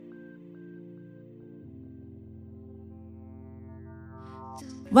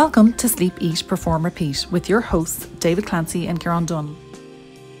Welcome to Sleep, Eat, Perform, Repeat with your hosts, David Clancy and Kieran Dunn.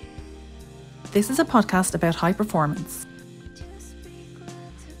 This is a podcast about high performance.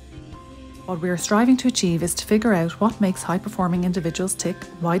 What we are striving to achieve is to figure out what makes high-performing individuals tick,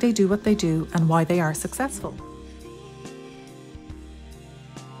 why they do what they do, and why they are successful.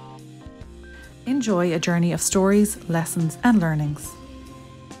 Enjoy a journey of stories, lessons, and learnings.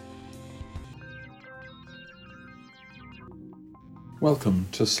 Welcome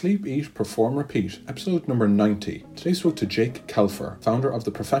to Sleep, Eat, Perform, Repeat, episode number 90. Today spoke to Jake Kelfer, founder of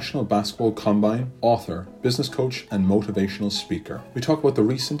the Professional Basketball Combine, author, business coach, and motivational speaker. We talk about the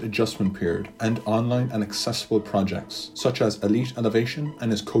recent adjustment period and online and accessible projects, such as Elite Elevation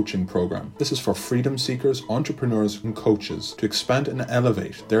and his coaching program. This is for freedom seekers, entrepreneurs, and coaches to expand and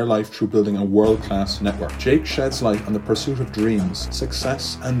elevate their life through building a world-class network. Jake sheds light on the pursuit of dreams,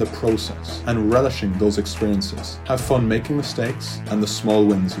 success, and the process, and relishing those experiences. Have fun making mistakes and the small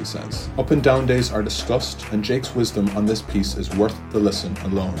wins, he says. Up and down days are discussed, and Jake's wisdom on this piece is worth the listen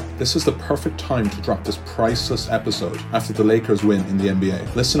alone. This is the perfect time to drop this priceless episode after the Lakers win in the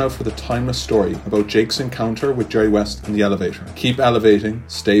NBA. Listen out for the timeless story about Jake's encounter with Jerry West in the elevator. Keep elevating,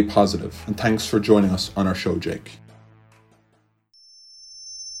 stay positive, and thanks for joining us on our show, Jake.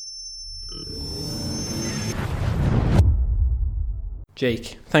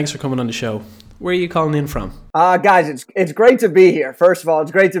 Jake, thanks for coming on the show. Where are you calling in from? Guys, it's great to be here. First of all,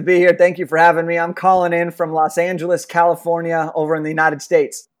 it's great to be here. Thank you for having me. I'm calling in from Los Angeles, California, over in the United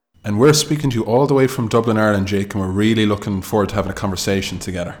States. And we're speaking to you all the way from Dublin, Ireland, Jake, and we're really looking forward to having a conversation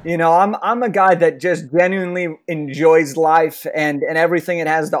together. You know, I'm a guy that just genuinely enjoys life and everything it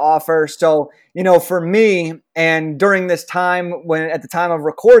has to offer. So, you know, for me, and during this time, when at the time of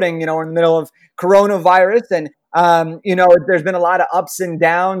recording, you know, we're in the middle of coronavirus, and you know, there's been a lot of ups and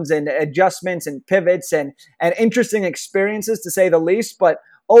downs and adjustments and pivots and interesting experiences, to say the least. But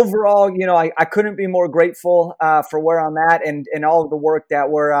overall, you know, I couldn't be more grateful for where I'm at and all of the work that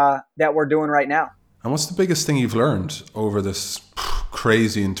we're doing right now. And what's the biggest thing you've learned over this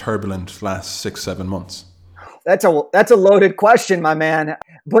crazy and turbulent last 6-7 months? That's a loaded question, my man.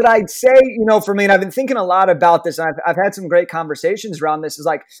 But I'd say, you know, for me, and I've been thinking a lot about this, and I've had some great conversations around this, is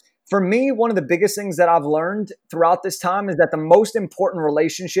like, for me, one of the biggest things that I've learned throughout this time is that the most important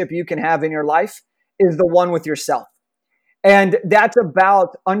relationship you can have in your life is the one with yourself. And that's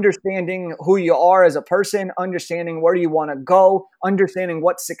about understanding who you are as a person, understanding where you want to go, understanding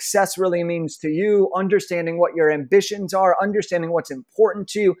what success really means to you, understanding what your ambitions are, understanding what's important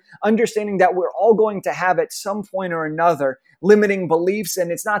to you, understanding that we're all going to have at some point or another limiting beliefs.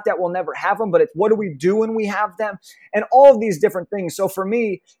 And it's not that we'll never have them, but it's what do we do when we have them, and all of these different things. So for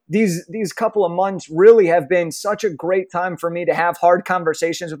me, these couple of months really have been such a great time for me to have hard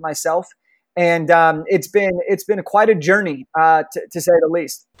conversations with myself. And it's been quite a journey, to say the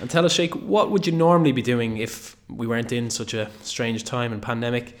least. And tell us, Jake, what would you normally be doing if we weren't in such a strange time and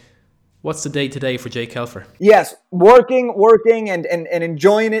pandemic? What's the day today for Jake Kelfer? Yes, working and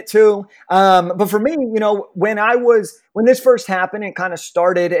enjoying it too. But for me, you know, when this first happened, it kind of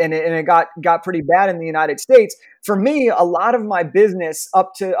started and it got pretty bad in the United States. For me, a lot of my business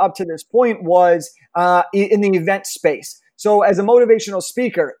up to this point was in the event space. So as a motivational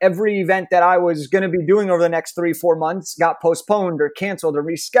speaker, every event that I was going to be doing over the next 3-4 months got postponed or canceled or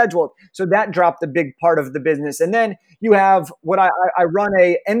rescheduled. So that dropped a big part of the business. And then you have what I run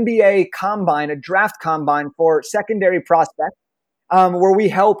a NBA combine, a draft combine for secondary prospects, where we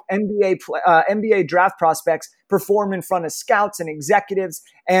help NBA draft prospects perform in front of scouts and executives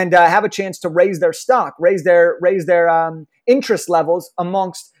and have a chance to raise their stock, raise their interest levels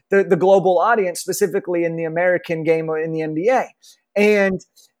amongst the global audience, specifically in the American game or in the NBA. And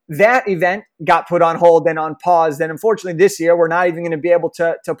that event got put on hold and on pause. And unfortunately this year, we're not even going to be able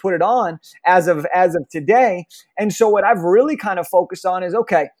to put it on as of today. And so what I've really kind of focused on is,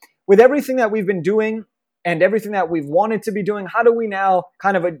 okay, with everything that we've been doing and everything that we've wanted to be doing, how do we now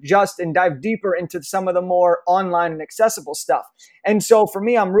kind of adjust and dive deeper into some of the more online and accessible stuff? And so for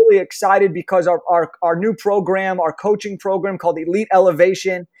me, I'm really excited because our new program, our coaching program called Elite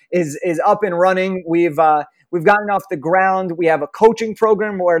Elevation, is up and running. We've gotten off the ground. We have a coaching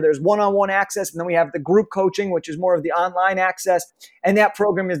program where there's one-on-one access, and then we have the group coaching, which is more of the online access. And that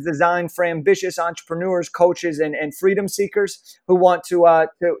program is designed for ambitious entrepreneurs, coaches, and freedom seekers who want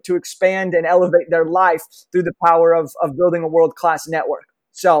to expand and elevate their life through the power of building a world-class network.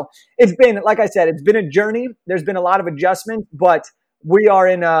 So it's been, like I said, it's been a journey. There's been a lot of adjustment, but we are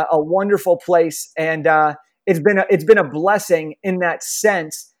in a wonderful place, and it's been a blessing in that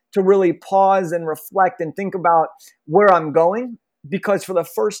sense to really pause and reflect and think about where I'm going, because for the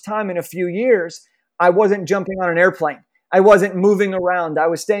first time in a few years, I wasn't jumping on an airplane. I wasn't moving around. I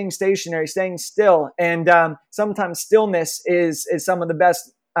was staying stationary, staying still. And sometimes stillness is some of the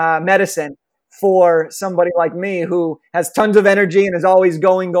best medicine for somebody like me who has tons of energy and is always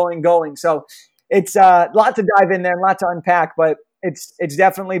going, going, going. So it's a lot to dive in there, and a lot to unpack, but it's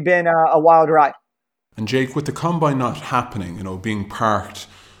definitely been a wild ride. And Jake, with the combine not happening, being parked,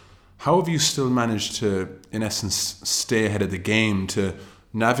 how have you still managed to, in essence, stay ahead of the game, to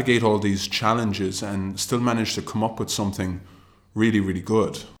navigate all these challenges and still manage to come up with something really, really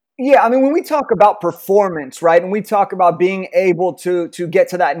good? Yeah, I mean, when we talk about performance, right, and we talk about being able to get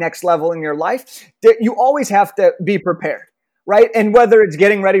to that next level in your life, you always have to be prepared, right? And whether it's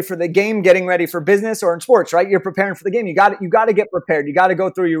getting ready for the game, getting ready for business, or in sports, right, you're preparing for the game. You got to get prepared. You got to go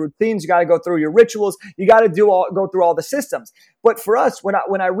through your routines. You got to go through your rituals. You got to go through all the systems. But for us,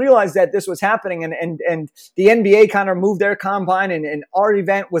 when I realized that this was happening, and the NBA kind of moved their combine, and our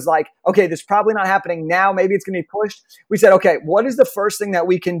event was like, okay, this is probably not happening now. Maybe it's going to be pushed. We said, okay, what is the first thing that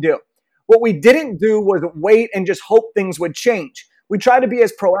we can do? What we didn't do was wait and just hope things would change. We try to be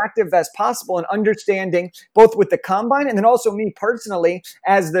as proactive as possible in understanding both with the combine and then also me personally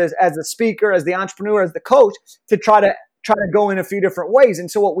as the speaker, as the entrepreneur, as the coach, to try to go in a few different ways. And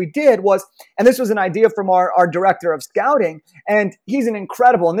so what we did was, and this was an idea from our director of scouting, and he's an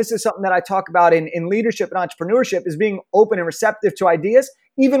incredible, and this is something that I talk about in leadership and entrepreneurship, is being open and receptive to ideas,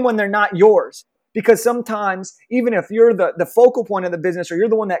 even when they're not yours. Because sometimes, even if you're the focal point of the business or you're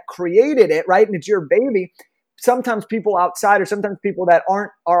the one that created it, right, and it's your baby, sometimes people outside or sometimes people that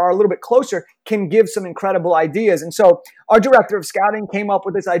are a little bit closer can give some incredible ideas. And so our director of scouting came up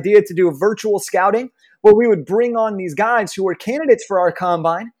with this idea to do virtual scouting, where we would bring on these guys who were candidates for our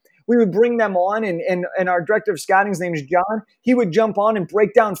combine. We would bring them on, and our director of scouting's name is John. He would jump on and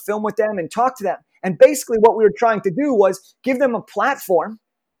break down film with them and talk to them. And basically what we were trying to do was give them a platform,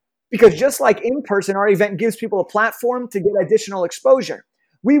 because just like in person, our event gives people a platform to get additional exposure.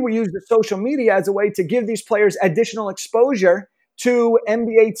 We will use the social media as a way to give these players additional exposure to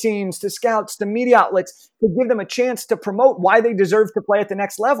NBA teams, to scouts, to media outlets, to give them a chance to promote why they deserve to play at the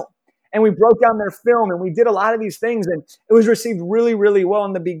next level. And we broke down their film, and we did a lot of these things, and it was received really, really well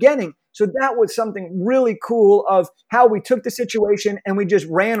in the beginning. So that was something really cool of how we took the situation and we just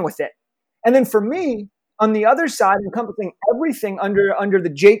ran with it. And then for me, on the other side, encompassing everything under the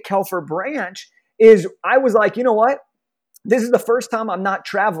Jake Kelfer branch, is I was like, you know what? This is the first time I'm not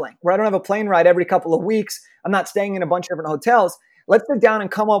traveling, where I don't have a plane ride every couple of weeks. I'm not staying in a bunch of different hotels. Let's sit down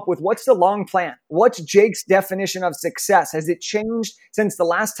and come up with what's the long plan? What's Jake's definition of success? Has it changed since the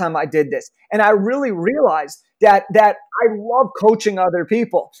last time I did this? And I really realized that I love coaching other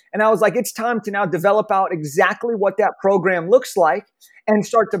people. And I was like, it's time to now develop out exactly what that program looks like and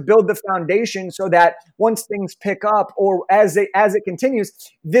start to build the foundation so that once things pick up or as it continues,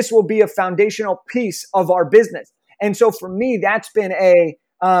 this will be a foundational piece of our business. And so for me, that's been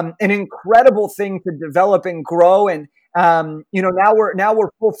an incredible thing to develop and grow. And now we're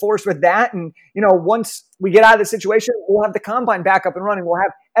full force with that. And once we get out of the situation, we'll have the combine back up and running. We'll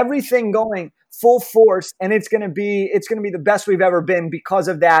have everything going full force, and it's going to be the best we've ever been because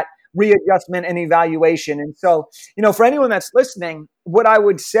of that readjustment and evaluation. And so, for anyone that's listening, what I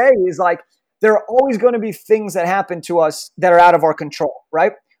would say is, like, there are always going to be things that happen to us that are out of our control,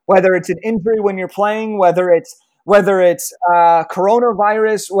 right? Whether it's an injury when you're playing, whether it's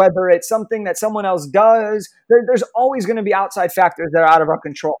coronavirus, whether it's something that someone else does, there's always going to be outside factors that are out of our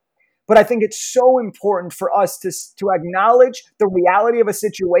control. But I think it's so important for us to acknowledge the reality of a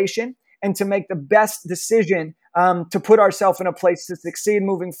situation and to make the best decision to put ourselves in a place to succeed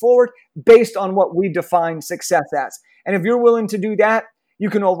moving forward based on what we define success as. And if you're willing to do that, you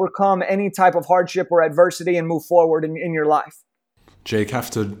can overcome any type of hardship or adversity and move forward in your life. Jake, have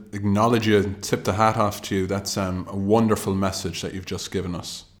to acknowledge you and tip the hat off to you. That's a wonderful message that you've just given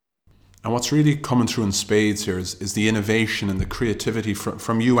us. And what's really coming through in spades here is the innovation and the creativity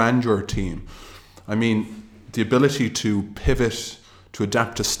from you and your team. I mean, the ability to pivot, to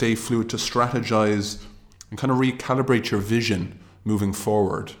adapt, to stay fluid, to strategize, and kind of recalibrate your vision moving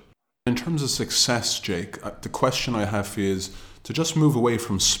forward. In terms of success, Jake, the question I have for you is to just move away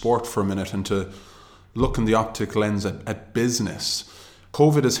from sport for a minute and to look in the optic lens at business.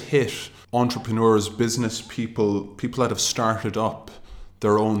 COVID has hit entrepreneurs, business people that have started up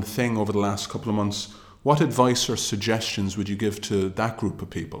their own thing over the last couple of months. What advice or suggestions would you give to that group of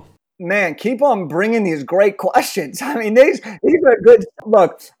people? Man, keep on bringing these great questions. I mean, these are good.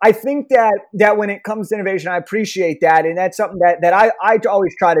 Look, I think that when it comes to innovation, I appreciate that. And that's something that I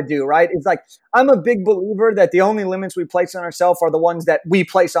always try to do, right? It's like, I'm a big believer that the only limits we place on ourselves are the ones that we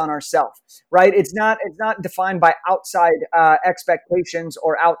place on ourselves, right? It's not defined by outside expectations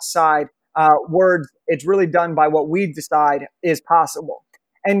or outside words. It's really done by what we decide is possible.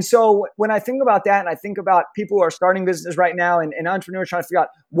 And so when I think about that, and I think about people who are starting business right now and entrepreneurs trying to figure out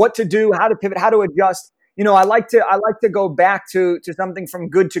what to do, how to pivot, how to adjust, I like to go back to something from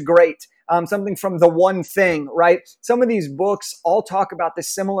good to great, something from The One Thing, right? Some of these books all talk about this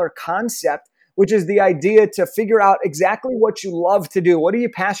similar concept, which is the idea to figure out exactly what you love to do. What are you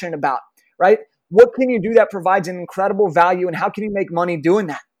passionate about, right? What can you do that provides an incredible value, and how can you make money doing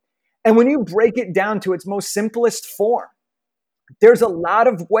that? And when you break it down to its most simplest form, there's a lot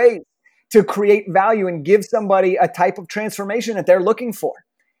of ways to create value and give somebody a type of transformation that they're looking for.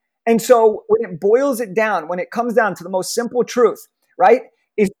 And so when it boils it down, when it comes down to the most simple truth, right,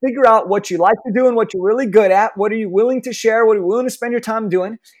 is figure out what you like to do and what you're really good at. What are you willing to share? What are you willing to spend your time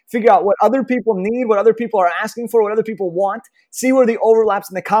doing? Figure out what other people need, what other people are asking for, what other people want. See where the overlaps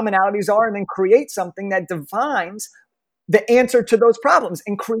and the commonalities are, and then create something that defines the answer to those problems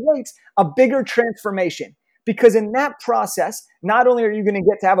and creates a bigger transformation. Because in that process, not only are you going to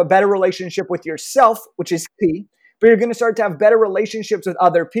get to have a better relationship with yourself, which is key, but you're going to start to have better relationships with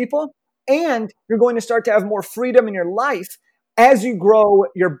other people, and you're going to start to have more freedom in your life as you grow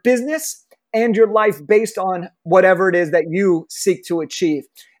your business and your life based on whatever it is that you seek to achieve.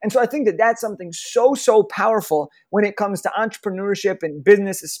 And so I think that that's something so powerful when it comes to entrepreneurship and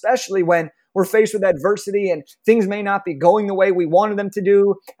business, especially when we're faced with adversity and things may not be going the way we wanted them to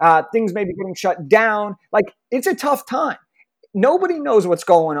do. Things may be getting shut down. Like, it's a tough time. Nobody knows what's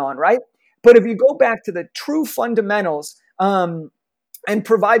going on, right? But if you go back to the true fundamentals and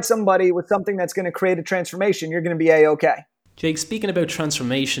provide somebody with something that's going to create a transformation, you're going to be A-okay. Jake, speaking about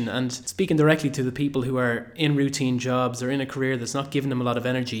transformation and speaking directly to the people who are in routine jobs or in a career that's not giving them a lot of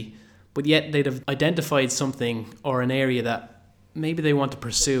energy, but yet they'd have identified something or an area that maybe they want to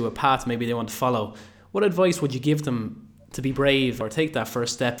pursue, a path maybe they want to follow, what advice would you give them to be brave or take that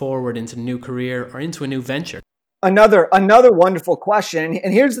first step forward into a new career or into a new venture? Another wonderful question.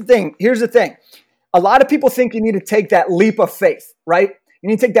 And here's the thing. A lot of people think you need to take that leap of faith, right? You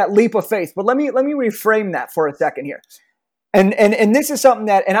need to take that leap of faith. But let me reframe that for a second here. And this is something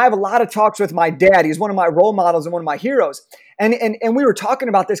that, and I have a lot of talks with my dad. He's one of my role models and one of my heroes. And we were talking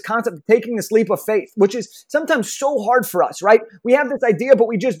about this concept of taking this leap of faith, which is sometimes so hard for us, right? We have this idea, but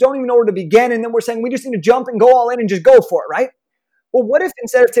we just don't even know where to begin. And then we're saying we just need to jump and go all in and just go for it, right? Well, what if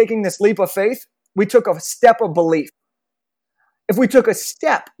instead of taking this leap of faith, we took a step of belief? If we took a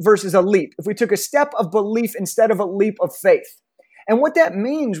step versus a leap, if we took a step of belief instead of a leap of faith. And what that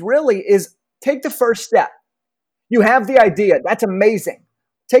means really is take the first step. You have the idea. That's amazing.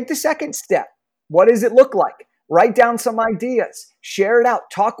 Take the second step. What does it look like? Write down some ideas. Share it out.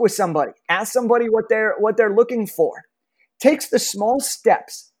 Talk with somebody. Ask somebody what they're looking for. Takes the small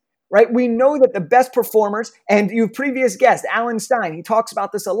steps, right? We know that the best performers, and your previous guest, Alan Stein, he talks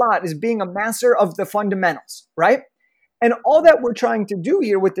about this a lot, is being a master of the fundamentals, right? And all that we're trying to do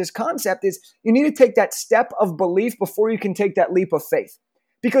here with this concept is you need to take that step of belief before you can take that leap of faith.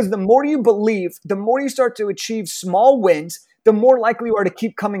 Because the more you believe, the more you start to achieve small wins, the more likely you are to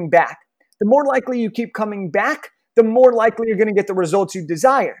keep coming back. The more likely you keep coming back, the more likely you're going to get the results you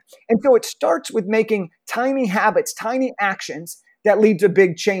desire. And so it starts with making tiny habits, tiny actions that lead to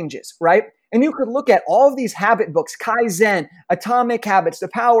big changes, right? And you could look at all of these habit books, Kaizen, Atomic Habits, The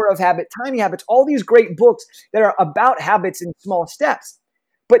Power of Habit, Tiny Habits, all these great books that are about habits in small steps.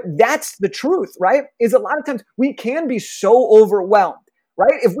 But that's the truth, right? Is a lot of times we can be so overwhelmed.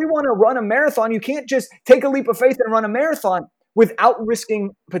 Right? If we want to run a marathon, you can't just take a leap of faith and run a marathon without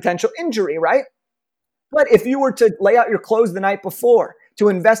risking potential injury, right? But if you were to lay out your clothes the night before, to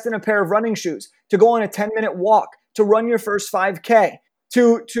invest in a pair of running shoes, to go on a 10-minute walk, to run your first 5K,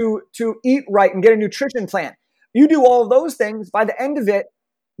 to eat right and get a nutrition plan, you do all of those things, by the end of it,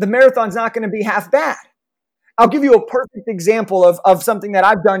 the marathon's not going to be half bad. I'll give you a perfect example of something that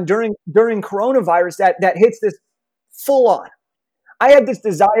I've done during coronavirus that hits this full on. I had this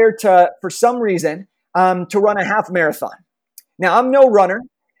desire for some reason, to run a half marathon. Now, I'm no runner,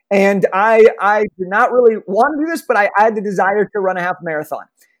 and I did not really want to do this, but I had the desire to run a half marathon.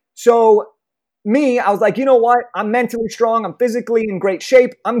 So I was like, you know what? I'm mentally strong. I'm physically in great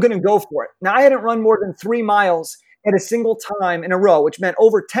shape. I'm going to go for it. Now, I hadn't run more than 3 miles at a single time in a row, which meant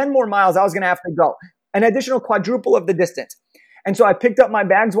over 10 more miles I was going to have to go, an additional quadruple of the distance. And so I picked up my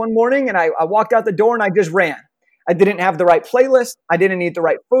bags one morning, and I walked out the door, and I just ran. I didn't have the right playlist. I didn't eat the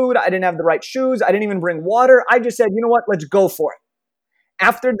right food. I didn't have the right shoes. I didn't even bring water. I just said, you know what? Let's go for it.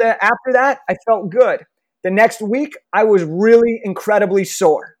 After that, I felt good. The next week, I was really incredibly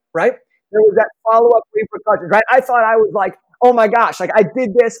sore, right? There was that follow-up repercussions, right? I thought I was like, oh my gosh, like I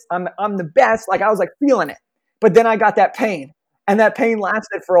did this. I'm the best. Like I was like feeling it. But then I got that pain. And that pain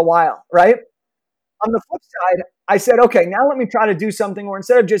lasted for a while, right? On the flip side, I said, okay, now let me try to do something where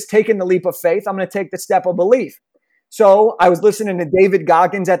instead of just taking the leap of faith, I'm going to take the step of belief. So I was listening to David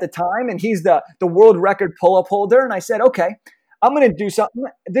Goggins at the time, and he's the world record pull-up holder. And I said, okay, I'm going to do something.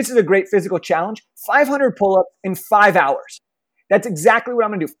 This is a great physical challenge. 500 pull-ups in 5 hours. That's exactly what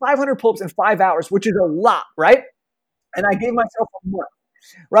I'm going to do. 500 pull-ups in 5 hours, which is a lot, right? And I gave myself a month,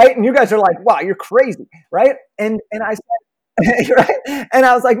 right? And you guys are like, wow, you're crazy, right? And I said, right? And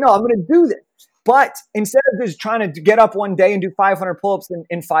I was like, no, I'm going to do this. But instead of just trying to get up one day and do 500 pull-ups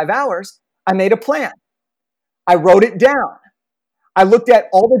in 5 hours, I made a plan. I wrote it down. I looked at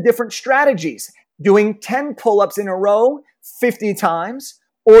all the different strategies, doing 10 pull-ups in a row 50 times,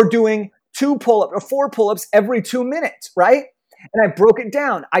 or doing 2 pull-ups or 4 pull-ups every 2 minutes, right? And I broke it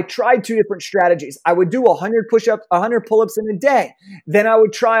down. I tried 2 different strategies. I would do 100 push-ups, 100 pull-ups in a day. Then I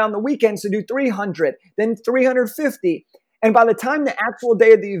would try on the weekends to do 300, then 350. And by the time the actual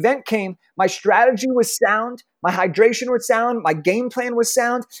day of the event came, my strategy was sound, my hydration was sound, my game plan was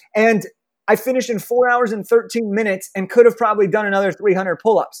sound, and I finished in 4 hours and 13 minutes and could have probably done another 300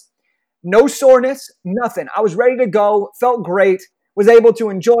 pull-ups. No soreness, nothing. I was ready to go, felt great, was able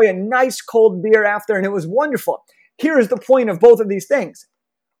to enjoy a nice cold beer after, and it was wonderful. Here is the point of both of these things.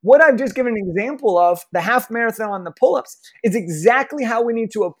 What I've just given an example of, the half marathon and the pull-ups, is exactly how we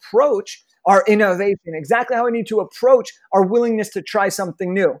need to approach our innovation, exactly how we need to approach our willingness to try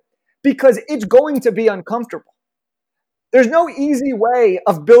something new, because it's going to be uncomfortable. There's no easy way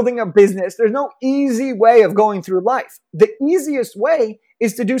of building a business. There's no easy way of going through life. The easiest way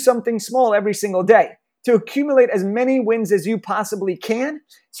is to do something small every single day, to accumulate as many wins as you possibly can,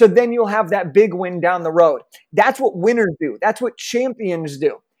 so then you'll have that big win down the road. That's what winners do. That's what champions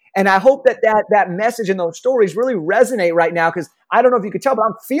do. And I hope that message and those stories really resonate right now, because I don't know if you could tell, but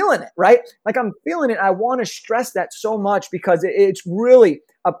I'm feeling it, right? Like I'm feeling it. I want to stress that so much because it's really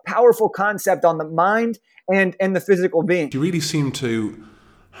a powerful concept on the mind and the physical being. You really seem to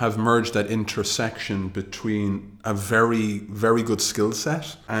have merged that intersection between a very, very good skill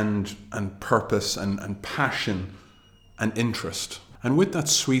set and purpose and passion and interest. And with that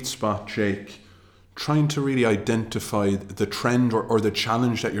sweet spot, Jake, trying to really identify the trend or the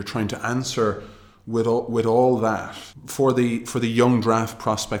challenge that you're trying to answer with all that for the young draft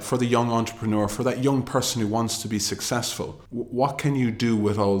prospect, for the young entrepreneur, for that young person who wants to be successful. What can you do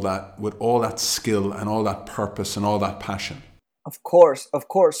with all that skill and all that purpose and all that passion? Of course.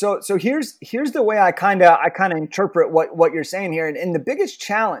 So here's the way I kind of interpret what you're saying here, and the biggest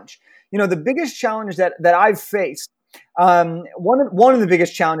challenge, the biggest challenge that I've faced. One of the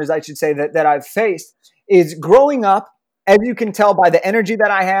biggest challenges, I should say, that I've faced is growing up. As you can tell by the energy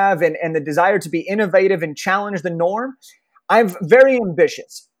that I have and the desire to be innovative and challenge the norm, I'm very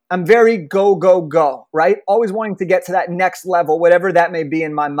ambitious. I'm very go, right? Always wanting to get to that next level, whatever that may be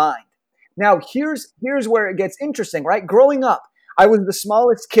in my mind. Now, here's where it gets interesting, right? Growing up, I was the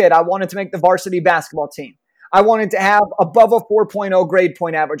smallest kid. I wanted to make the varsity basketball team. I wanted to have above a 4.0 grade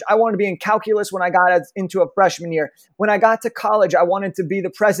point average. I wanted to be in calculus when I got into a freshman year. When I got to college, I wanted to be the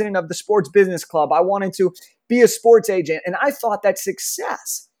president of the sports business club. I wanted to be a sports agent. And I thought that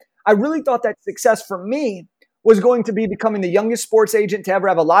success, I really thought that success for me was going to be becoming the youngest sports agent to ever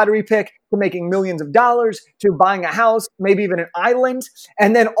have a lottery pick, to making millions of dollars, to buying a house, maybe even an island,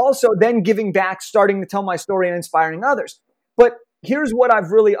 and then also then giving back, starting to tell my story and inspiring others. But here's what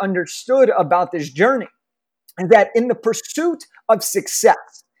I've really understood about this journey. And that in the pursuit of success,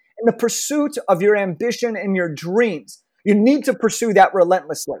 in the pursuit of your ambition and your dreams, you need to pursue that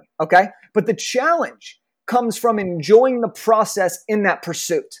relentlessly, okay? But the challenge comes from enjoying the process in that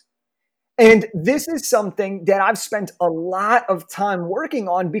pursuit. And this is something that I've spent a lot of time working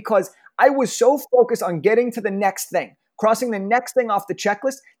on because I was so focused on getting to the next thing, crossing the next thing off the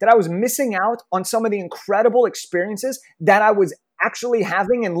checklist, that I was missing out on some of the incredible experiences that I was actually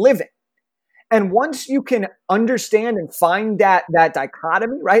having and living. And once you can understand and find that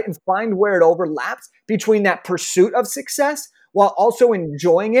dichotomy, right, and find where it overlaps between that pursuit of success while also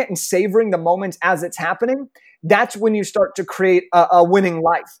enjoying it and savoring the moments as it's happening, that's when you start to create a winning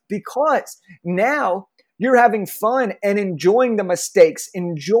life. Because now you're having fun and enjoying the mistakes,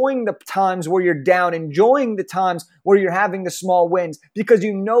 enjoying the times where you're down, enjoying the times where you're having the small wins, because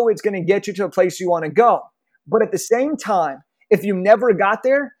you know it's going to get you to a place you want to go. But at the same time, if you never got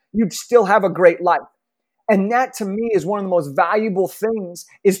there, you'd still have a great life. And that to me is one of the most valuable things,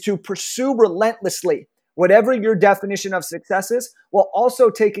 is to pursue relentlessly whatever your definition of success is, while also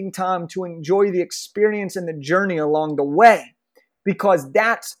taking time to enjoy the experience and the journey along the way. Because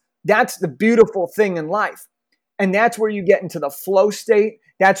that's the beautiful thing in life. And that's where you get into the flow state.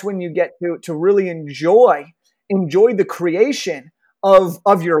 That's when you get to really enjoy enjoy the creation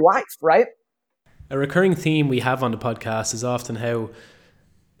of your life, right? A recurring theme we have on the podcast is often how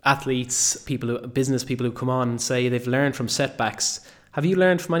athletes, business people who come on and say they've learned from setbacks. Have you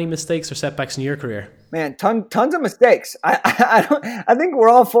learned from any mistakes or setbacks in your career? Man, tons of mistakes. I think we're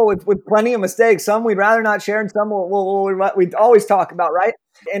all full with plenty of mistakes. Some we'd rather not share, and some we'd always talk about, right?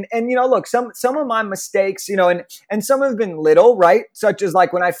 And look, some of my mistakes, and some have been little, right? Such as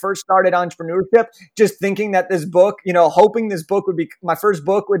like when I first started entrepreneurship, just thinking that this book, hoping this book would be my first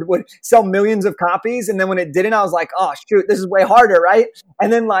book would sell millions of copies, and then when it didn't, I was like, oh shoot, this is way harder, right?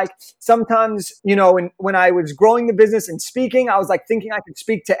 And then like sometimes, when I was growing the business and speaking, I was like thinking I could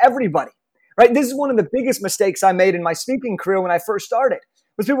speak to everybody. Right? This is one of the biggest mistakes I made in my speaking career when I first started.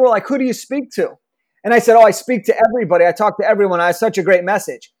 Was people were like, who do you speak to? And I said, I speak to everybody. I talk to everyone. I have such a great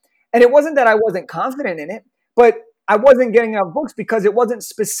message. And it wasn't that I wasn't confident in it, but I wasn't getting enough books because it wasn't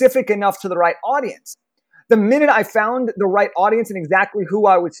specific enough to the right audience. The minute I found the right audience and exactly who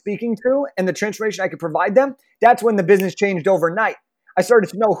I was speaking to and the transformation I could provide them, that's when the business changed overnight. I started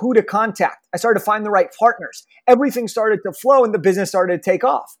to know who to contact. I started to find the right partners. Everything started to flow and the business started to take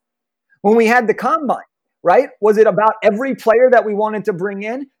off. When we had the combine, right? Was it about every player that we wanted to bring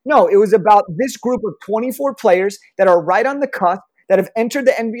in? No, it was about this group of 24 players that are right on the cusp, that have entered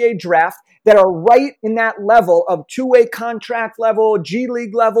the NBA draft, that are right in that level of two-way contract level, G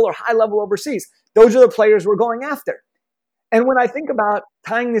League level, or high level overseas. Those are the players we're going after. And when I think about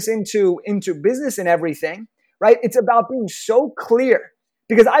tying this into business and everything, right? It's about being so clear,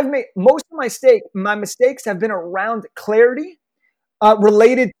 because I've made most of my mistakes have been around clarity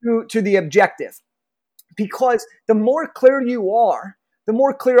related to the objective. Because the more clear you are, the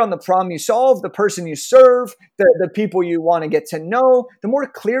more clear on the problem you solve, the person you serve, the people you want to get to know, the more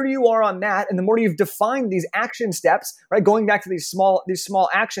clear you are on that, and the more you've defined these action steps, right? Going back to these small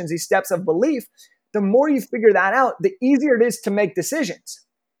actions, these steps of belief, the more you figure that out, the easier it is to make decisions.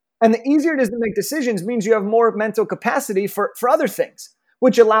 And the easier it is to make decisions means you have more mental capacity for other things,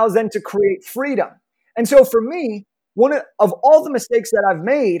 which allows them to create freedom. And so for me, one of all the mistakes that I've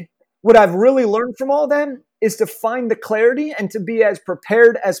made, what I've really learned from all of them is to find the clarity and to be as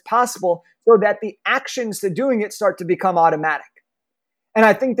prepared as possible so that the actions to doing it start to become automatic. And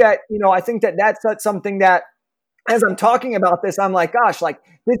I think that, that's something that as I'm talking about this, I'm like, gosh, like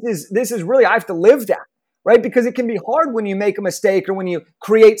this is really, I have to live that, right? Because it can be hard when you make a mistake or when you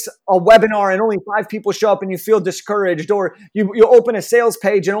create a webinar and only 5 people show up and you feel discouraged, or you open a sales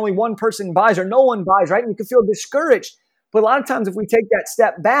page and only one person buys or no one buys, right? And you can feel discouraged. But a lot of times if we take that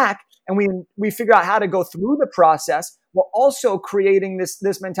step back and we figure out how to go through the process, we're also creating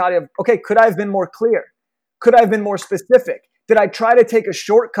this mentality of, okay, could I have been more clear? Could I have been more specific? Did I try to take a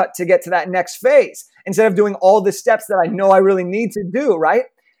shortcut to get to that next phase instead of doing all the steps that I know I really need to do, right?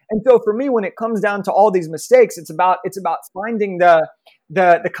 And so for me, when it comes down to all these mistakes, it's about finding the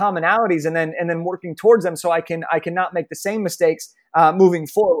commonalities and then working towards them so I can not make the same mistakes moving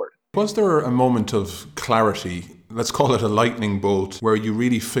forward. Was there a moment of clarity, let's call it a lightning bolt, where you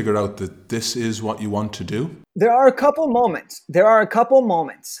really figured out that this is what you want to do? There are a couple moments.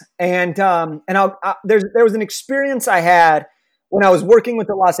 And there was an experience I had when I was working with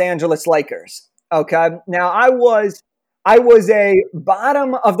the Los Angeles Lakers. Okay. Now I was a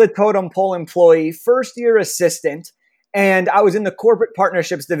bottom of the totem pole employee, first year assistant, and I was in the corporate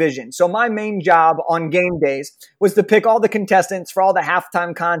partnerships division. So my main job on game days was to pick all the contestants for all the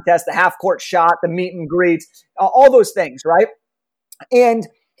halftime contests, the half court shot, the meet and greets, all those things, right? And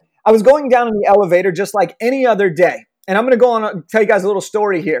I was going down in the elevator just like any other day. And I'm going to go on and tell you guys a little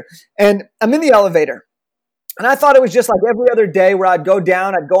story here. And I'm in the elevator. And I thought it was just like every other day where I'd go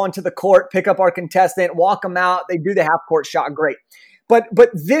down, I'd go onto the court, pick up our contestant, walk them out. They do the half court shot. Great. But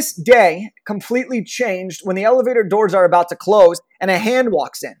this day completely changed when the elevator doors are about to close and a hand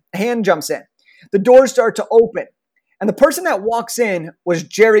jumps in. The doors start to open. And the person that walks in was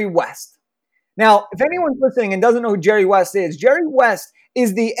Jerry West. Now, if anyone's listening and doesn't know who Jerry West is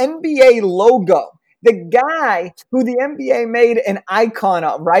the NBA logo. The guy who the NBA made an icon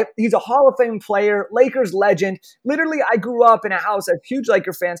of, right? He's a Hall of Fame player, Lakers legend. Literally, I grew up in a house of huge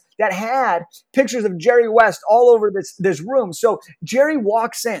Laker fans that had pictures of Jerry West all over this room. So Jerry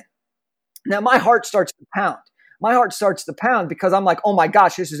walks in. Now, my heart starts to pound because I'm like, oh my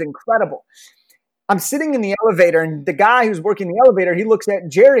gosh, this is incredible. I'm sitting in the elevator, and the guy who's working the elevator, he looks at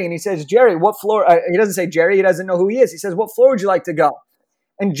Jerry and he says, Jerry, what floor? He doesn't say Jerry. He doesn't know who he is. He says, what floor would you like to go?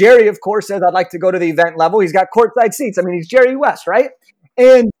 And Jerry, of course, says, I'd like to go to the event level. He's got courtside seats. I mean, he's Jerry West, right?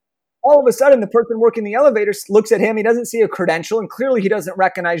 And all of a sudden, the person working the elevator looks at him. He doesn't see a credential, and clearly he doesn't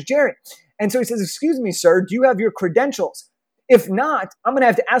recognize Jerry. And so he says, excuse me, sir, do you have your credentials? If not, I'm going to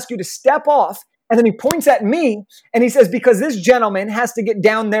have to ask you to step off And then he points at me and he says, because this gentleman has to get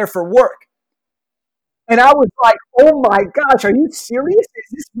down there for work. And I was like, oh my gosh, are you serious?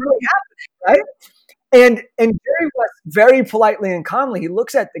 Is this really happening, right? And Jerry West, very politely and calmly, he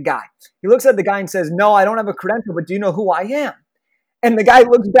looks at the guy. He looks at the guy and says, no, I don't have a credential, but do you know who I am? And the guy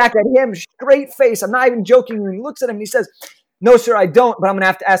looks back at him, straight face. I'm not even joking. He looks at him and he says, no, sir, I don't, but I'm going to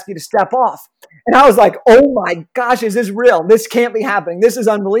have to ask you to step off. And I was like, oh my gosh, is this real? This can't be happening. This is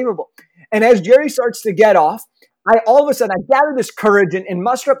unbelievable. And as Jerry starts to get off, all of a sudden, I gather this courage and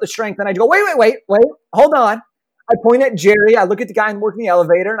muster up the strength. And I go, wait, hold on. I point at Jerry. I look at the guy working the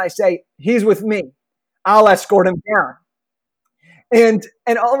elevator and I say, he's with me. I'll escort him down.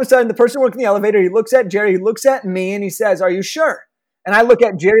 And all of a sudden, the person working the elevator, he looks at Jerry, he looks at me, and he says, are you sure? And I look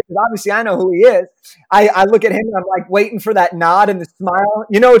at Jerry, because obviously I know who he is. I look at him, and I'm like waiting for that nod and the smile.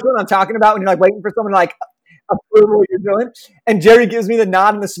 You know what I'm talking about when you're like waiting for someone to like approve what you're doing? And Jerry gives me the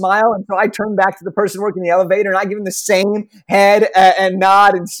nod and the smile, and so I turn back to the person working the elevator, and I give him the same head and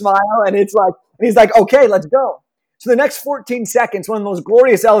nod and smile, and it's like, and he's like, okay, let's go. So the next 14 seconds, one of the most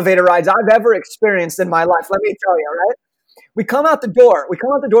glorious elevator rides I've ever experienced in my life. Let me tell you, right? We come out the door,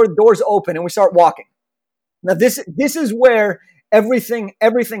 the door's open, and we start walking. Now, this is where everything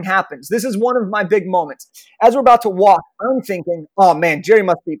happens. This is one of my big moments. As we're about to walk, I'm thinking, oh man, Jerry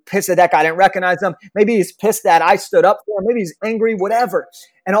must be pissed at that guy. I didn't recognize him. Maybe he's pissed that I stood up for him. Maybe he's angry, whatever.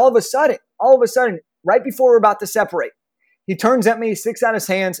 And all of a sudden, right before we're about to separate, he turns at me, sticks out his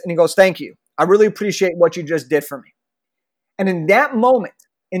hands, and he goes, thank you. I really appreciate what you just did for me. And in that moment,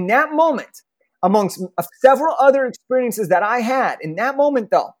 amongst several other experiences that I had, in that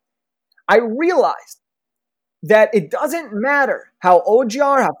moment though, I realized that it doesn't matter how old you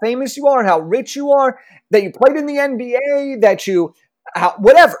are, how famous you are, how rich you are, that you played in the NBA,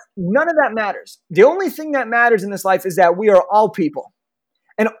 whatever. None of that matters. The only thing that matters in this life is that we are all people.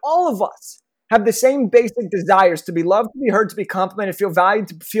 And all of us have the same basic desires to be loved, to be heard, to be complimented, to feel valued,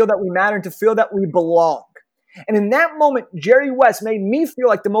 to feel that we matter, and to feel that we belong. And in that moment, Jerry West made me feel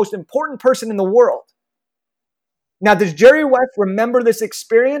like the most important person in the world. Now, does Jerry West remember this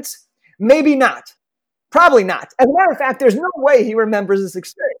experience? Maybe not. Probably not. As a matter of fact, there's no way he remembers this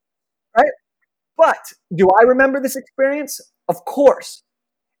experience, right? But do I remember this experience? Of course.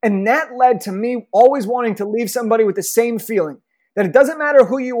 And that led to me always wanting to leave somebody with the same feeling, that it doesn't matter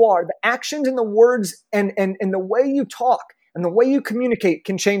who you are, the actions and the words and the way you talk and the way you communicate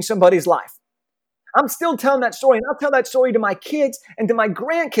can change somebody's life. I'm still telling that story, and I'll tell that story to my kids and to my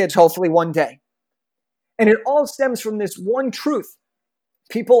grandkids, hopefully one day. And it all stems from this one truth.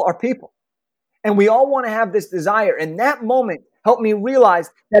 People are people. And we all want to have this desire. And that moment helped me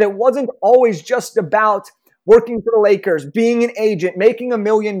realize that it wasn't always just about working for the Lakers, being an agent, making $1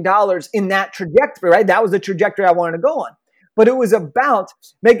 million in that trajectory, right? That was the trajectory I wanted to go on. But it was about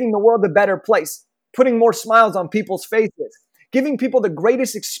making the world a better place, putting more smiles on people's faces, giving people the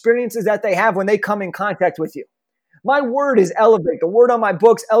greatest experiences that they have when they come in contact with you. My word is elevate. The word on my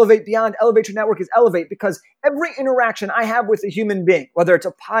books, Elevate Beyond, Elevate Your Network, is elevate, because every interaction I have with a human being, whether it's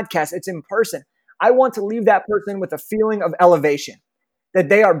a podcast, it's in person, I want to leave that person with a feeling of elevation, that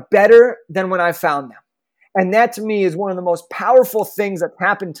they are better than when I found them. And that to me is one of the most powerful things that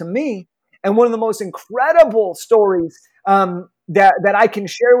happened to me, and one of the most incredible stories that I can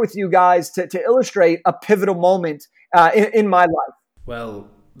share with you guys to illustrate a pivotal moment in my life. Well,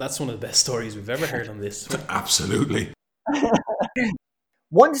 that's one of the best stories we've ever heard on this. Absolutely.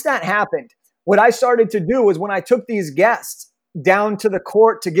 Once that happened, what I started to do was, when I took these guests down to the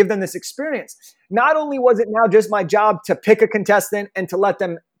court to give them this experience, not only was it now just my job to pick a contestant and to let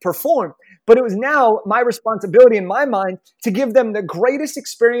them perform, but it was now my responsibility in my mind to give them the greatest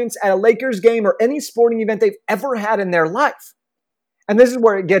experience at a Lakers game or any sporting event they've ever had in their life. And this is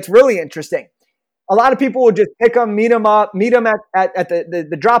where it gets really interesting. A lot of people will just pick them, meet them at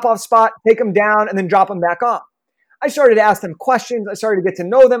the drop-off spot, take them down, and then drop them back off. I started to ask them questions. I started to get to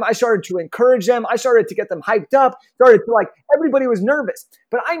know them. I started to encourage them. I started to get them hyped up. Everybody was nervous.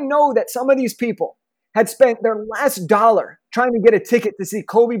 But I know that some of these people had spent their last dollar trying to get a ticket to see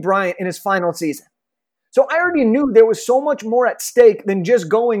Kobe Bryant in his final season. So I already knew there was so much more at stake than just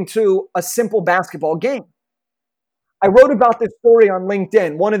going to a simple basketball game. I wrote about this story on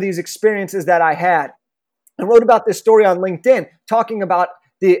LinkedIn, one of these experiences that I had. I wrote about this story on LinkedIn, talking about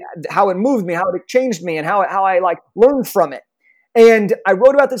how it moved me, how it changed me, and how I learned from it. And I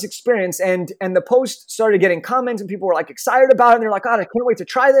wrote about this experience, and the post started getting comments, and people were excited about it. And they're like, God, I can't wait to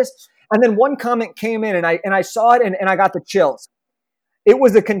try this. And then one comment came in, and I saw it, and I got the chills. It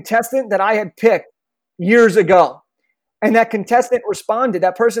was a contestant that I had picked years ago. And that contestant responded,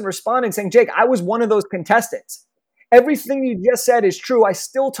 that person responded saying, Jake, I was one of those contestants. Everything you just said is true. I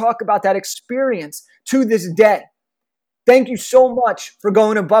still talk about that experience to this day. Thank you so much for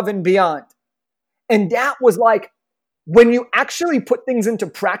going above and beyond. And that was like, when you actually put things into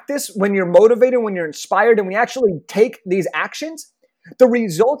practice, when you're motivated, when you're inspired, and we actually take these actions, the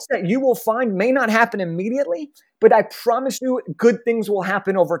results that you will find may not happen immediately, but I promise you good things will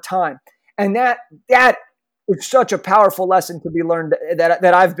happen over time. And that is such a powerful lesson to be learned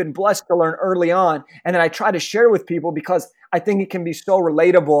that I've been blessed to learn early on, and that I try to share with people because I think it can be so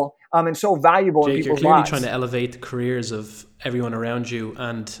relatable and so valuable in Jake, people's lives. you're clearly trying to elevate the careers of everyone around you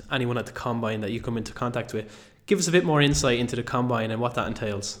and anyone at the Combine that you come into contact with. Give us a bit more insight into the Combine and what that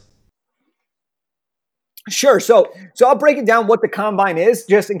entails. Sure. So I'll break it down what the Combine is,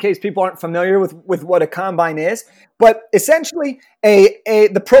 just in case people aren't familiar with what a Combine is. But essentially,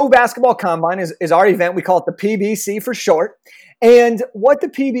 the Pro Basketball Combine is our event. We call it the PBC for short. And what the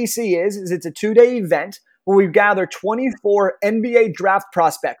PBC is it's a 2-day event where we gather 24 NBA draft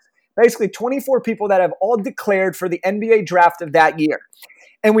prospects, basically 24 people that have all declared for the NBA draft of that year.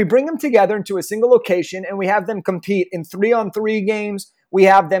 And we bring them together into a single location, and we have them compete in 3-on-3 games. We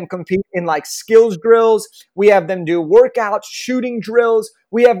have them compete in like skills drills. We have them do workouts, shooting drills.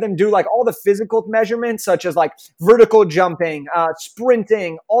 We have them do like all the physical measurements, such as like vertical jumping,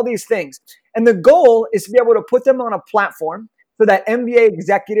 sprinting, all these things. And the goal is to be able to put them on a platform so that NBA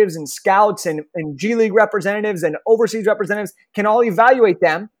executives and scouts and G League representatives and overseas representatives can all evaluate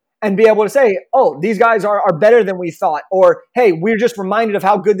them and be able to say, oh, these guys are better than we thought. Or, hey, we're just reminded of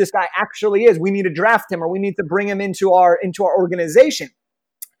how good this guy actually is. We need to draft him, or we need to bring him into our organization.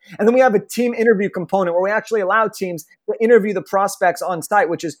 And then we have a team interview component where we actually allow teams to interview the prospects on site,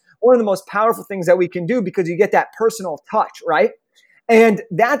 which is one of the most powerful things that we can do because you get that personal touch, right? And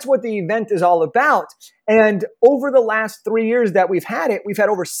that's what the event is all about. And over the last 3 years that we've had it, we've had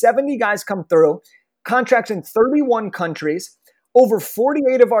over 70 guys come through, contracts in 31 countries. Over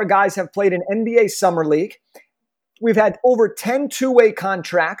 48 of our guys have played in NBA Summer League. We've had over 10 two-way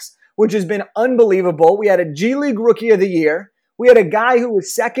contracts, which has been unbelievable. We had a G League Rookie of the Year. We had a guy who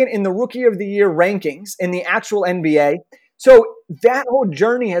was second in the Rookie of the Year rankings in the actual NBA. So that whole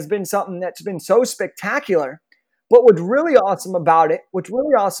journey has been something that's been so spectacular. But what's really awesome about it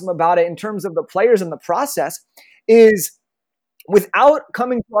in terms of the players and the process is without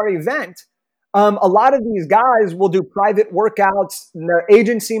coming to our event, a lot of these guys will do private workouts. Their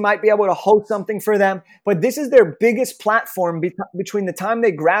agency might be able to host something for them, but this is their biggest platform between the time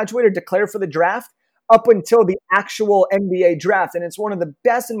they graduate or declare for the draft up until the actual NBA draft. And it's one of the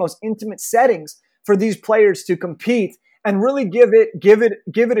best and most intimate settings for these players to compete and really give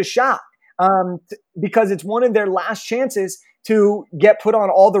it a shot, because it's one of their last chances to get put on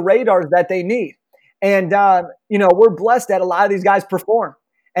all the radars that they need. And we're blessed that a lot of these guys perform.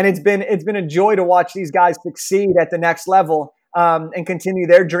 And it's been a joy to watch these guys succeed at the next level and continue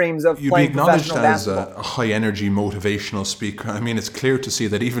their dreams of playing professional basketball. You'd be acknowledged as a high-energy motivational speaker. I mean, it's clear to see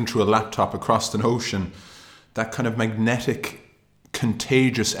that even through a laptop across an ocean, that kind of magnetic,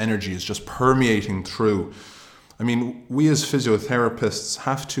 contagious energy is just permeating through. I mean, we as physiotherapists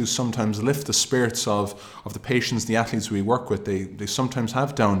have to sometimes lift the spirits of the patients, the athletes we work with. They sometimes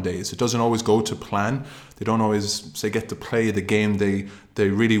have down days. It doesn't always go to plan. They don't always, get to play the game they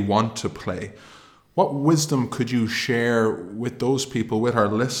really want to play. What wisdom could you share with those people, with our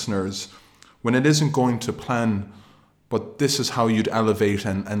listeners, when it isn't going to plan, but this is how you'd elevate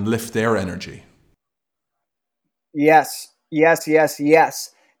and lift their energy? Yes.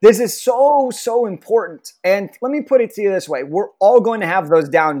 This is so important. And let me put it to you this way. We're all going to have those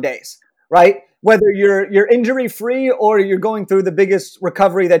down days, right? Whether you're injury-free or you're going through the biggest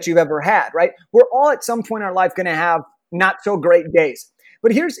recovery that you've ever had, right? We're all at some point in our life going to have not so great days.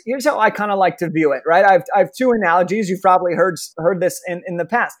 But here's how I kind of like to view it, right? I have two analogies. You've probably heard this in the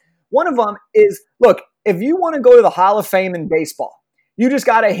past. One of them is, look, if you want to go to the Hall of Fame in baseball, you just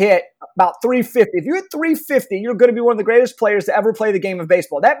got to hit about 350. If you hit 350, you're going to be one of the greatest players to ever play the game of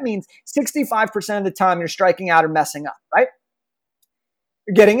baseball. That means 65% of the time you're striking out or messing up, right?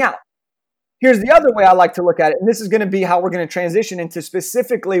 You're getting out. Here's the other way I like to look at it, and this is going to be how we're going to transition into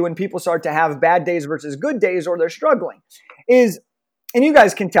specifically when people start to have bad days versus good days or they're struggling, is, and you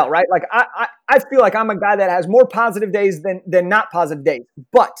guys can tell, right? Like I feel like I'm a guy that has more positive days than not positive days,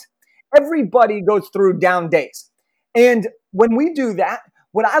 but everybody goes through down days. And when we do that,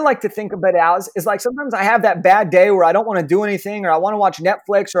 what I like to think about it is like sometimes I have that bad day where I don't want to do anything, or I want to watch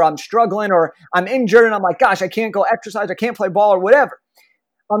Netflix, or I'm struggling, or I'm injured and I'm like, gosh, I can't go exercise, I can't play ball or whatever.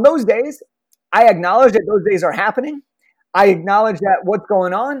 On those days, I acknowledge that those days are happening. I acknowledge that what's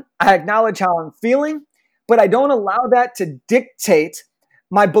going on. I acknowledge how I'm feeling, but I don't allow that to dictate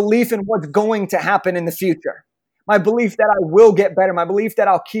my belief in what's going to happen in the future. my belief that I will get better, my belief that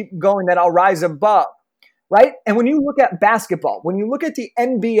I'll keep going, that I'll rise above, right? And when you look at basketball, when you look at the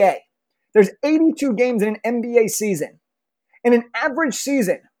NBA, there's 82 games in an NBA season. In an average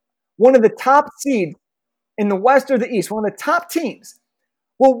season, one of the top seeds in the West or the East, one of the top teams,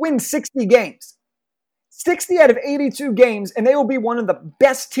 will win 60 games. 60 out of 82 games, and they will be one of the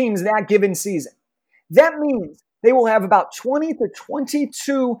best teams that given season. That means they will have about 20 to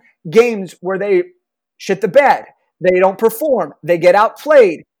 22 games where they shit the bed. They don't perform. They get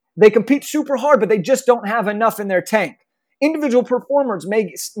outplayed. They compete super hard, but they just don't have enough in their tank. Individual performers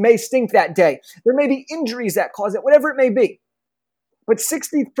may stink that day. There may be injuries that cause it, whatever it may be. But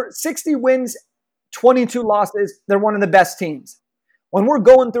 60 wins, 22 losses, they're one of the best teams. When we're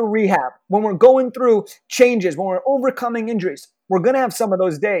going through rehab, when we're going through changes, when we're overcoming injuries, we're going to have some of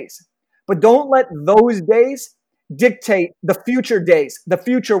those days. But don't let those days dictate the future days, the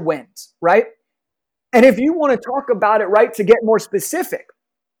future wins, right? And if you want to talk about it, right, to get more specific,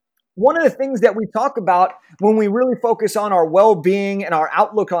 one of the things that we talk about when we really focus on our well-being and our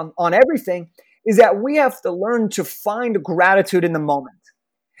outlook on everything is that we have to learn to find gratitude in the moment.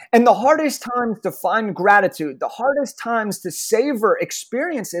 And the hardest times to find gratitude, the hardest times to savor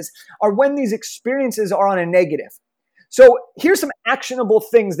experiences are when these experiences are on a negative. So here's some actionable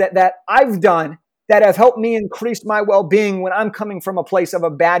things that I've done that have helped me increase my well-being when I'm coming from a place of a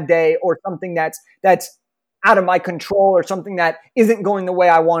bad day or something that's out of my control or something that isn't going the way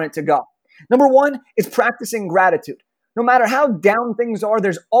I want it to go. Number one is practicing gratitude. No matter how down things are,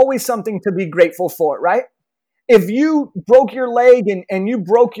 there's always something to be grateful for, right? If you broke your leg and you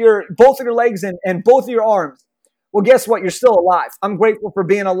broke both of your legs and both of your arms, well, guess what? You're still alive. I'm grateful for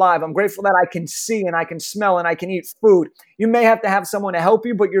being alive. I'm grateful that I can see and I can smell and I can eat food. You may have to have someone to help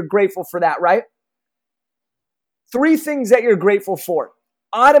you, but you're grateful for that, right? 3 things that you're grateful for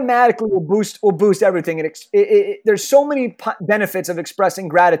automatically will boost everything. There's so many benefits of expressing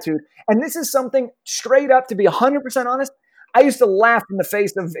gratitude. And this is something straight up, to be 100% honest, I used to laugh in the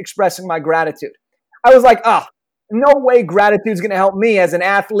face of expressing my gratitude. I was like, no way gratitude is going to help me as an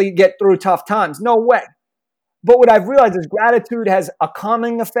athlete get through tough times. No way. But what I've realized is gratitude has a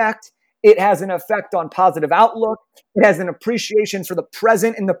calming effect. It has an effect on positive outlook. It has an appreciation for the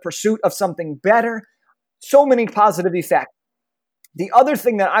present in the pursuit of something better. So many positive effects. The other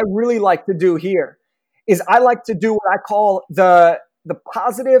thing that I really like to do here is I like to do what I call the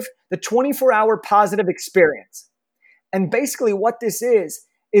 24-hour positive experience. And basically what this is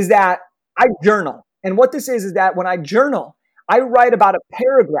that I journal. And what this is that when I journal, I write about a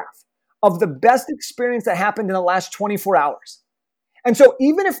paragraph of the best experience that happened in the last 24 hours. And so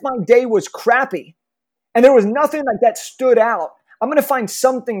even if my day was crappy and there was nothing like that stood out, I'm going to find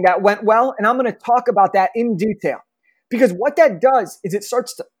something that went well and I'm going to talk about that in detail. Because what that does is it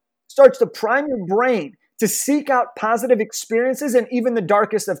starts to prime your brain to seek out positive experiences in even the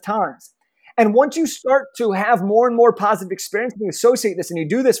darkest of times. And once you start to have more and more positive experiences, and you associate this and you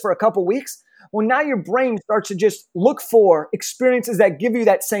do this for a couple weeks, well, now your brain starts to just look for experiences that give you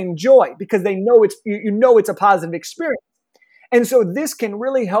that same joy because they know it's a positive experience. And so this can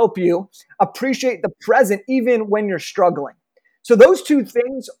really help you appreciate the present even when you're struggling. So those 2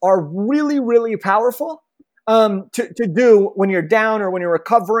 things are really, really powerful to do when you're down or when you're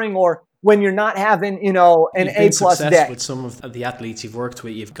recovering or when you're not having, an A+ day. With some of the athletes you've worked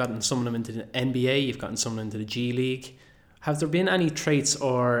with, you've gotten some of them into the NBA, you've gotten some of them into the G League. Have there been any traits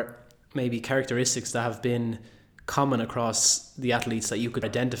or maybe characteristics that have been common across the athletes that you could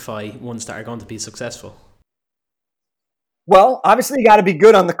identify ones that are going to be successful? Well, obviously you got to be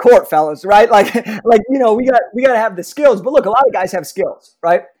good on the court, fellas, right? We got to have the skills. But look, a lot of guys have skills,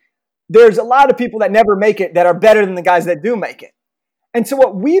 right? There's a lot of people that never make it that are better than the guys that do make it. And so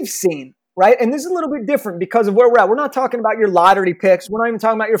what we've seen, right? And this is a little bit different because of where we're at. We're not talking about your lottery picks. We're not even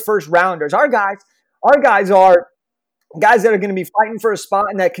talking about your first rounders. Our guys are guys that are going to be fighting for a spot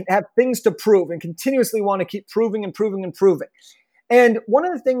and that can have things to prove and continuously want to keep proving and proving and proving. And one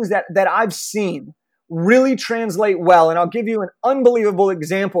of the things that I've seen really translate well, and I'll give you an unbelievable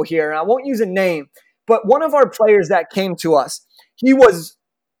example here, and I won't use a name, but one of our players that came to us, he was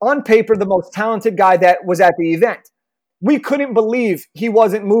on paper the most talented guy that was at the event. We couldn't believe he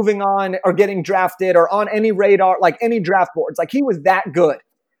wasn't moving on or getting drafted or on any radar, like any draft boards. Like he was that good.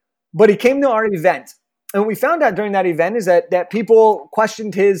 But he came to our event. And what we found out during that event is that people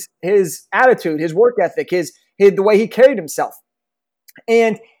questioned his attitude, his work ethic, the way he carried himself.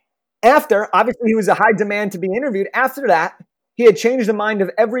 And after, obviously he was a high demand to be interviewed. After that, he had changed the mind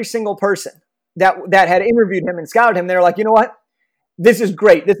of every single person that had interviewed him and scouted him. They were like, you know what? This is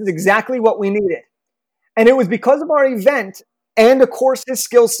great. This is exactly what we needed. And it was because of our event and, of course, his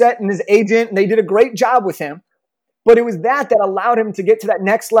skill set and his agent, and they did a great job with him. but it was that allowed him to get to that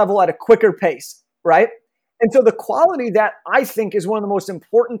next level at a quicker pace, right? And so the quality that I think is one of the most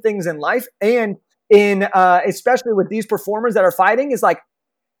important things in life, and in especially with these performers that are fighting, is like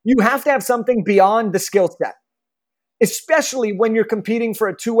you have to have something beyond the skill set, especially when you're competing for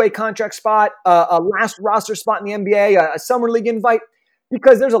a two-way contract spot, a last roster spot in the NBA, a summer league invite,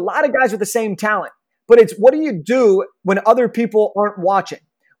 because there's a lot of guys with the same talent. But it's what do you do when other people aren't watching?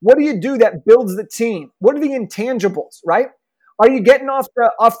 What do you do that builds the team? What are the intangibles, right? Are you getting off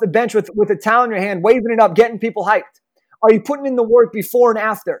the bench with a towel in your hand, waving it up, getting people hyped? Are you putting in the work before and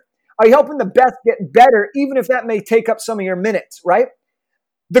after? Are you helping the best get better, even if that may take up some of your minutes, right?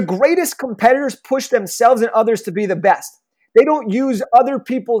 The greatest competitors push themselves and others to be the best. They don't use other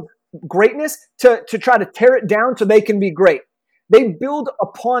people's greatness to try to tear it down so they can be great. They build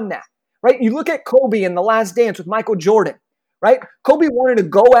upon that, right? You look at Kobe in The Last Dance with Michael Jordan. Right? Kobe wanted to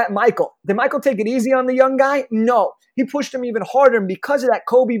go at Michael. Did Michael take it easy on the young guy? No. He pushed him even harder, and because of that,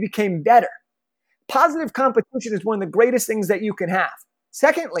 Kobe became better. Positive competition is one of the greatest things that you can have.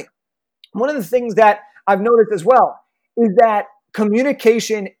 Secondly, one of the things that I've noticed as well is that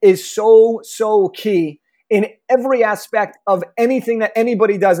communication is so key in every aspect of anything that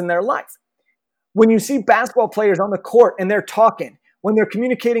anybody does in their life. When you see basketball players on the court and they're talking, when they're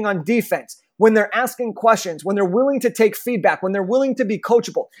communicating on defense, when they're asking questions, when they're willing to take feedback, when they're willing to be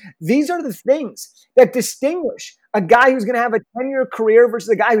coachable. These are the things that distinguish a guy who's going to have a 10-year career versus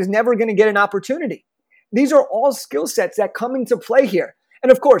a guy who's never going to get an opportunity. These are all skill sets that come into play here.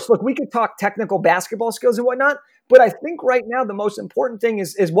 And of course, look, we could talk technical basketball skills and whatnot, but I think right now the most important thing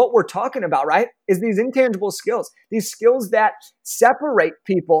is what we're talking about, right? Is these intangible skills, these skills that separate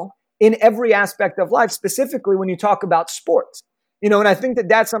people in every aspect of life, specifically when you talk about sports. And I think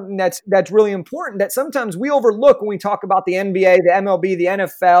that's something that's really important that sometimes we overlook when we talk about the NBA, the MLB, the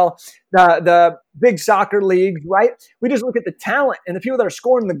NFL, the big soccer leagues, right? We just look at the talent and the people that are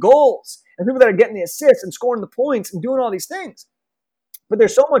scoring the goals and people that are getting the assists and scoring the points and doing all these things. But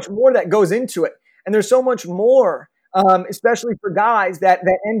there's so much more that goes into it. And there's so much more, especially for guys that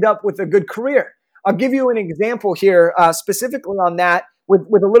end up with a good career. I'll give you an example here specifically on that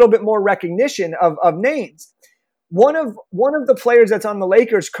with a little bit more recognition of names. One of the players that's on the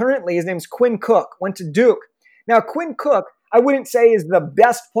Lakers currently, his name's Quinn Cook, went to Duke. Now, Quinn Cook, I wouldn't say is the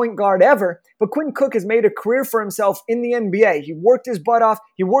best point guard ever, but Quinn Cook has made a career for himself in the NBA. He worked his butt off.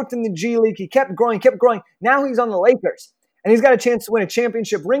 He worked in the G League. He kept growing. Now he's on the Lakers, and he's got a chance to win a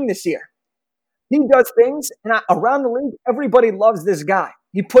championship ring this year. He does things, and around the league, everybody loves this guy.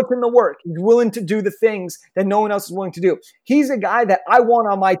 He puts in the work. He's willing to do the things that no one else is willing to do. He's a guy that I want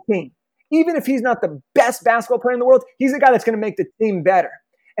on my team. Even if he's not the best basketball player in the world, he's a guy that's going to make the team better.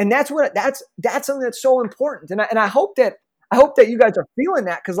 And that's something that's so important. And I hope that you guys are feeling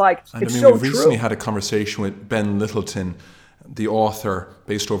that because it's so true. We recently had a conversation with Ben Littleton, the author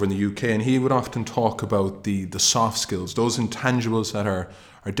based over in the UK, and he would often talk about the soft skills, those intangibles that are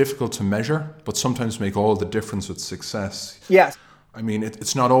difficult to measure, but sometimes make all the difference with success. Yes. I mean,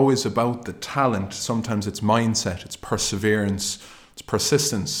 it's not always about the talent. Sometimes it's mindset, it's perseverance, it's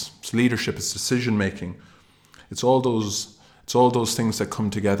persistence, it's leadership, it's decision making. It's all those things that come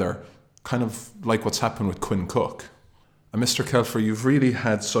together, kind of like what's happened with Quinn Cook. And Mr. Kelfer, you've really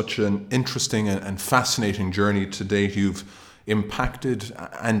had such an interesting and fascinating journey to date. You've impacted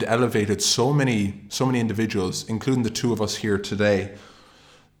and elevated so many individuals, including the two of us here today.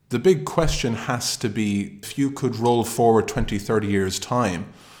 The big question has to be, if you could roll forward 20, 30 years'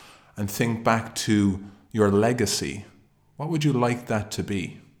 time and think back to your legacy, what would you like that to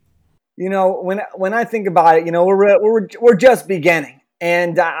be? When I think about it, we're just beginning.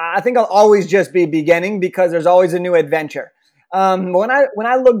 And I think I'll always just be beginning because there's always a new adventure. When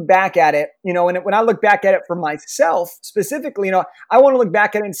I look back at it, when I look back at it for myself specifically, I want to look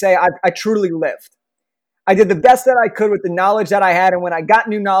back at it and say I truly lived. I did the best that I could with the knowledge that I had, and when I got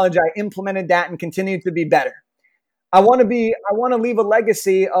new knowledge, I implemented that and continued to be better. I want to leave a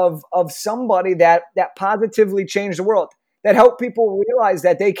legacy of somebody that positively changed the world, that helped people realize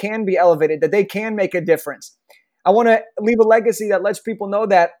that they can be elevated, that they can make a difference. I want to leave a legacy that lets people know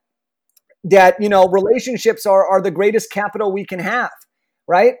that relationships are the greatest capital we can have,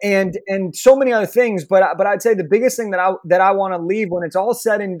 right? And so many other things, but I'd say the biggest thing that I want to leave when it's all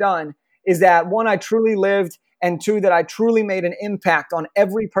said and done is that, one, I truly lived, and two, that I truly made an impact on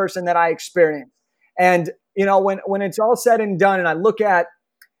every person that I experienced. And when it's all said and done, and I look at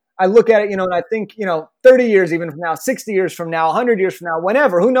it, and I think 30 years even from now, 60 years from now, 100 years from now,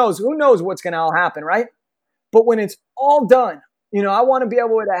 whenever, who knows what's going to all happen, right? But when it's all done, I want to be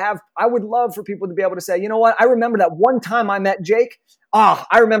able to I would love for people to be able to say, you know what, I remember that one time I met Jake.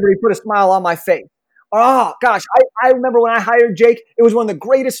 I remember he put a smile on my face. Oh gosh, I remember when I hired Jake, it was one of the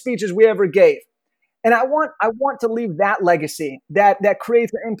greatest speeches we ever gave. And I want to leave that legacy that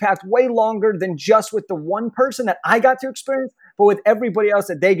creates an impact way longer than just with the one person that I got to experience, but with everybody else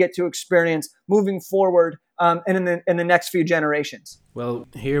that they get to experience moving forward and in the next few generations. Well,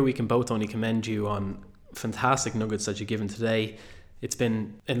 here we can both only commend you on fantastic nuggets that you've given today. It's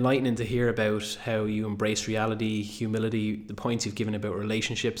been enlightening to hear about how you embrace reality, humility, the points you've given about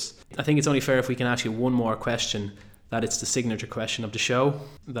relationships. I think it's only fair if we can ask you one more question. That it's the signature question of the show.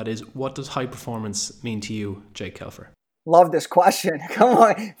 That is, what does high performance mean to you, Jake Kelfer? Love this question. Come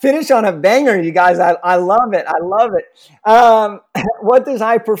on, finish on a banger, you guys. I love it. I love it. What does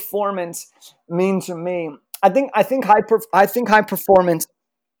high performance mean to me? I think high performance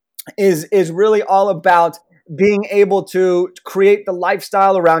is really all about being able to create the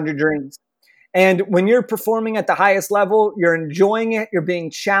lifestyle around your dreams. And when you're performing at the highest level, you're enjoying it, you're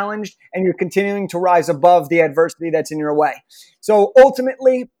being challenged, and you're continuing to rise above the adversity that's in your way. So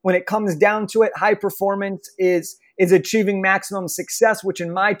ultimately, when it comes down to it, high performance is achieving maximum success, which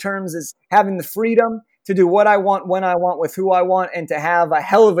in my terms is having the freedom to do what I want, when I want, with who I want, and to have a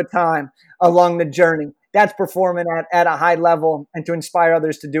hell of a time along the journey. That's performing at a high level and to inspire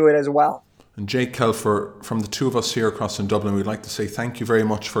others to do it as well. And Jake Kelfer, from the two of us here across in Dublin, we'd like to say thank you very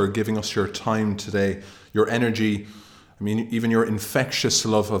much for giving us your time today, your energy, I mean, even your infectious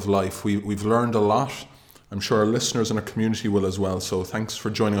love of life. We've learned a lot. I'm sure our listeners and our community will as well. So thanks for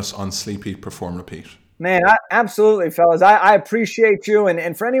joining us on Sleep, Eat, Perform, Repeat. Man, absolutely, fellas. I appreciate you.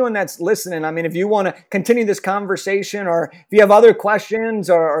 And for anyone that's listening, I mean, if you want to continue this conversation or if you have other questions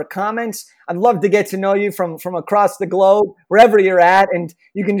or comments, I'd love to get to know you from across the globe, wherever you're at. And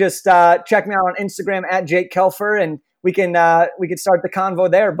you can just check me out on Instagram at Jake Kelfer, and we can start the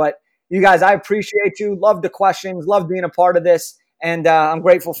convo there. But you guys, I appreciate you. Love the questions. Love being a part of this. And I'm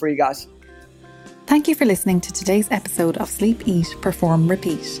grateful for you guys. Thank you for listening to today's episode of Sleep, Eat, Perform,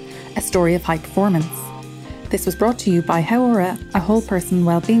 Repeat, a story of high performance. This was brought to you by Hauora, a whole person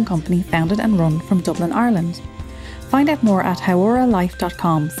wellbeing company founded and run from Dublin, Ireland. Find out more at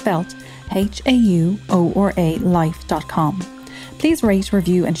hauoralife.com, spelt HAUORA life.com. Please rate,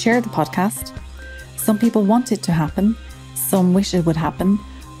 review and share the podcast. Some people want it to happen, some wish it would happen,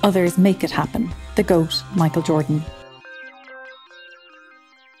 others make it happen. The GOAT, Michael Jordan.